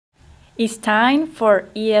It's time for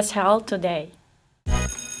ESL Today.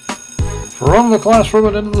 From the classroom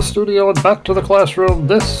and into the studio and back to the classroom,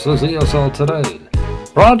 this is ESL Today,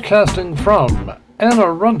 broadcasting from Anne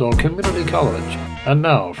Arundel Community College. And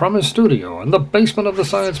now, from his studio in the basement of the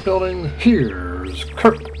Science Building, here's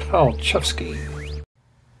Kirk Palchevsky.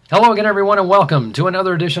 Hello again, everyone, and welcome to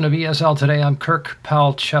another edition of ESL Today. I'm Kirk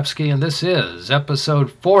Palchevsky, and this is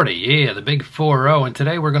episode 40, yeah, the big 4-0. And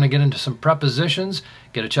today we're going to get into some prepositions,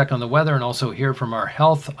 get a check on the weather, and also hear from our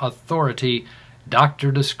health authority,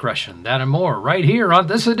 Dr. Discretion. That and more right here on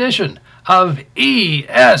this edition of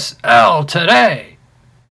ESL Today.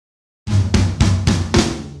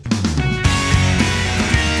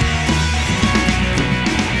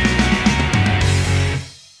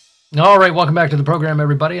 All right, welcome back to the program,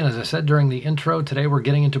 everybody. And as I said during the intro, today we're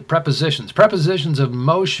getting into prepositions. Prepositions of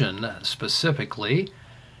motion, specifically.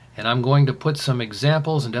 And I'm going to put some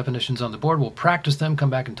examples and definitions on the board. We'll practice them, come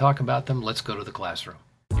back and talk about them. Let's go to the classroom.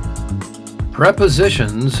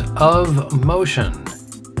 Prepositions of motion.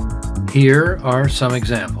 Here are some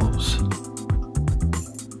examples.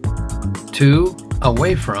 To,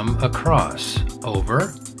 away from, across,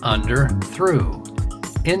 over, under, through.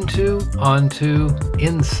 Into, onto,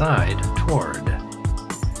 inside, toward.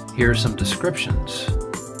 Here are some descriptions.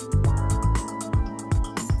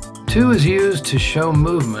 To is used to show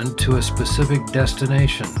movement to a specific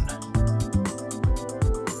destination.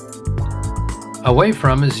 Away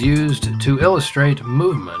from is used to illustrate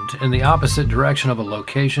movement in the opposite direction of a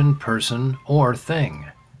location, person, or thing.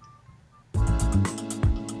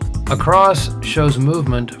 Across shows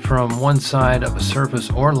movement from one side of a surface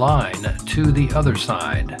or line to the other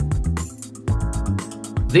side.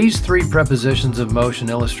 These three prepositions of motion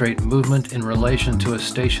illustrate movement in relation to a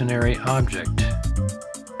stationary object.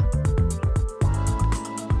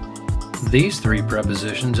 These three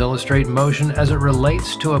prepositions illustrate motion as it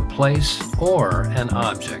relates to a place or an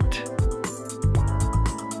object.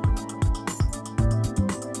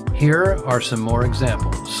 Here are some more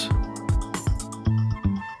examples.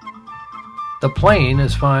 The plane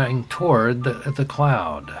is flying toward the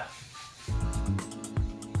cloud.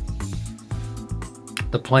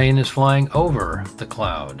 The plane is flying over the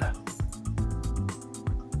cloud.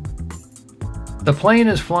 The plane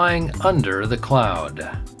is flying under the cloud.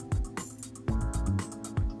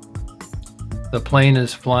 The plane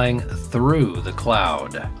is flying through the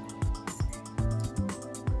cloud.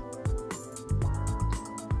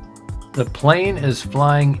 The plane is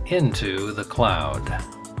flying into the cloud.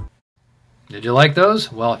 Did you like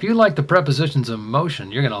those? Well, if you like the prepositions of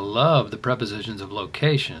motion, you're going to love the prepositions of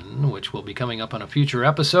location, which will be coming up on a future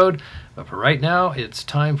episode. But for right now, it's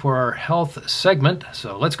time for our health segment.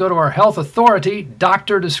 So let's go to our health authority,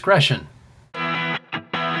 Dr. Discretion.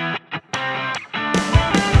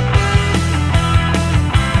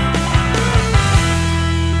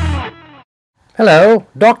 Hello,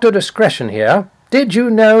 Dr. Discretion here. Did you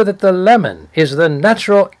know that the lemon is the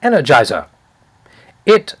natural energizer?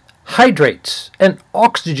 It hydrates and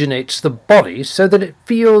oxygenates the body so that it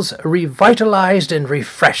feels revitalized and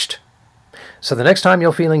refreshed. So the next time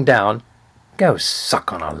you're feeling down, go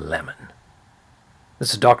suck on a lemon.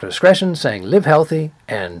 This is Dr. Discretion saying live healthy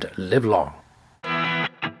and live long.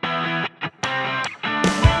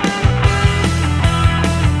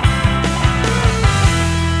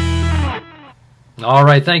 All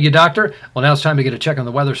right, thank you, Doctor. Well, now it's time to get a check on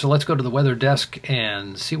the weather, so let's go to the weather desk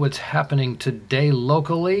and see what's happening today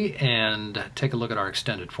locally and take a look at our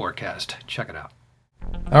extended forecast. Check it out.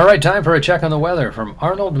 All right, time for a check on the weather from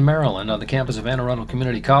Arnold, Maryland on the campus of Anne Arundel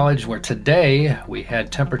Community College, where today we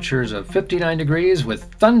had temperatures of 59 degrees with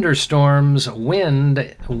thunderstorms,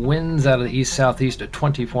 winds out of the east-southeast at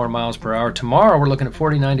 24 miles per hour. Tomorrow we're looking at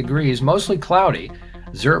 49 degrees, mostly cloudy,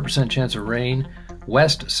 0% chance of rain.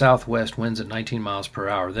 West-southwest winds at 19 miles per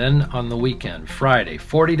hour. Then on the weekend, Friday,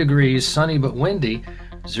 40 degrees, sunny but windy,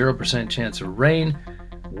 0% chance of rain,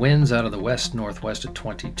 winds out of the west-northwest at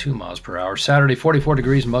 22 miles per hour. Saturday, 44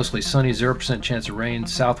 degrees, mostly sunny, 0% chance of rain,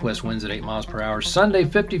 southwest winds at 8 miles per hour. Sunday,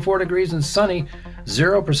 54 degrees and sunny,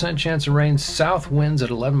 0% chance of rain, south winds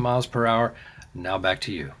at 11 miles per hour. Now back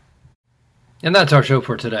to you. And that's our show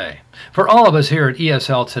for today. For all of us here at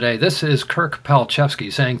ESL Today, this is Kirk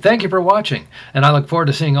Palchevsky saying thank you for watching, and I look forward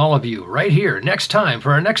to seeing all of you right here next time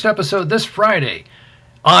for our next episode this Friday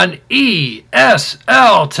on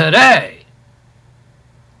ESL Today.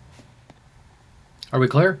 Are we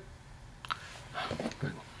clear?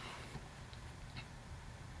 Good.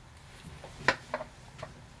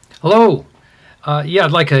 Hello. Yeah,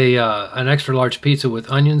 I'd like an extra large pizza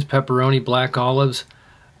with onions, pepperoni, black olives,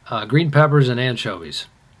 green peppers, and anchovies.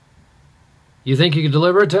 You think you could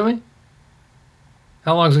deliver it to me?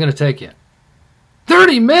 How long is it going to take you?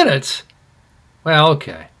 30 minutes? Well,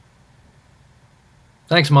 okay.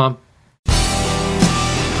 Thanks, Mom.